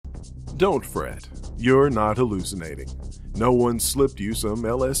Don't fret, you're not hallucinating. No one slipped you some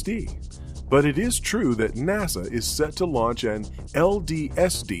LSD. But it is true that NASA is set to launch an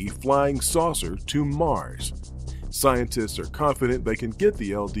LDSD flying saucer to Mars. Scientists are confident they can get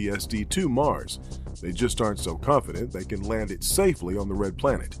the LDSD to Mars. They just aren't so confident they can land it safely on the red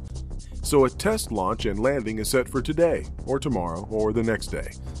planet. So a test launch and landing is set for today, or tomorrow, or the next day.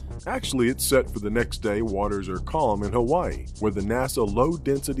 Actually, it's set for the next day waters are calm in Hawaii, where the NASA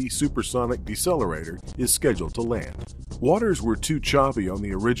Low-Density Supersonic Decelerator is scheduled to land. Waters were too choppy on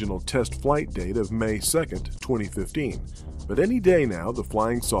the original test flight date of May 2nd, 2015. But any day now, the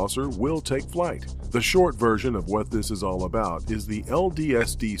flying saucer will take flight. The short version of what this is all about is the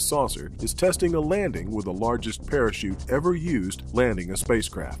LDSD Saucer is testing a landing with the largest parachute ever used landing a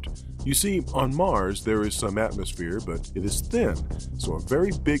spacecraft. You see, on Mars there is some atmosphere, but it is thin, so a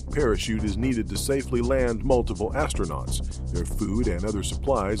very big parachute is needed to safely land multiple astronauts, their food and other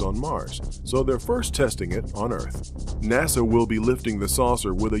supplies on Mars, so they're first testing it on Earth. NASA will be lifting the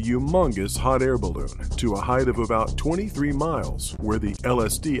saucer with a humongous hot air balloon to a height of about 23 miles, where the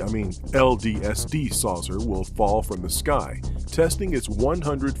LDSD saucer will fall from the sky, testing its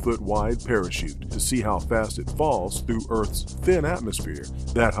 100-foot wide parachute to see how fast it falls through Earth's thin atmosphere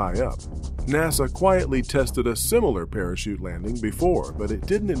that high up. NASA quietly tested a similar parachute landing before, but it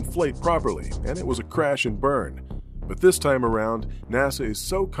didn't inflate properly, and it was a crash and burn. But this time around, NASA is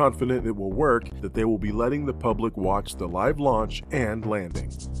so confident it will work that they will be letting the public watch the live launch and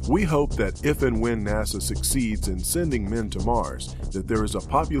landing. We hope that if and when NASA succeeds in sending men to Mars, that there is a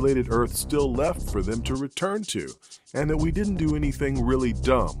populated Earth still left for them to return to, and that we didn't do anything really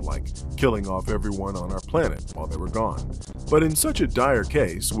dumb like killing off everyone on our planet while they were gone. But in such a dire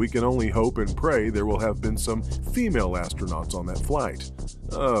case, we can only hope and pray there will have been some female astronauts on that flight.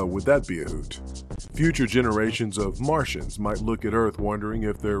 Would that be a hoot? Future generations of Martians might look at Earth wondering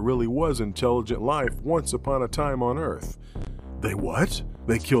if there really was intelligent life once upon a time on Earth. They what?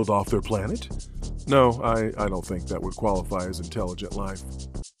 They killed off their planet? No, I don't think that would qualify as intelligent life.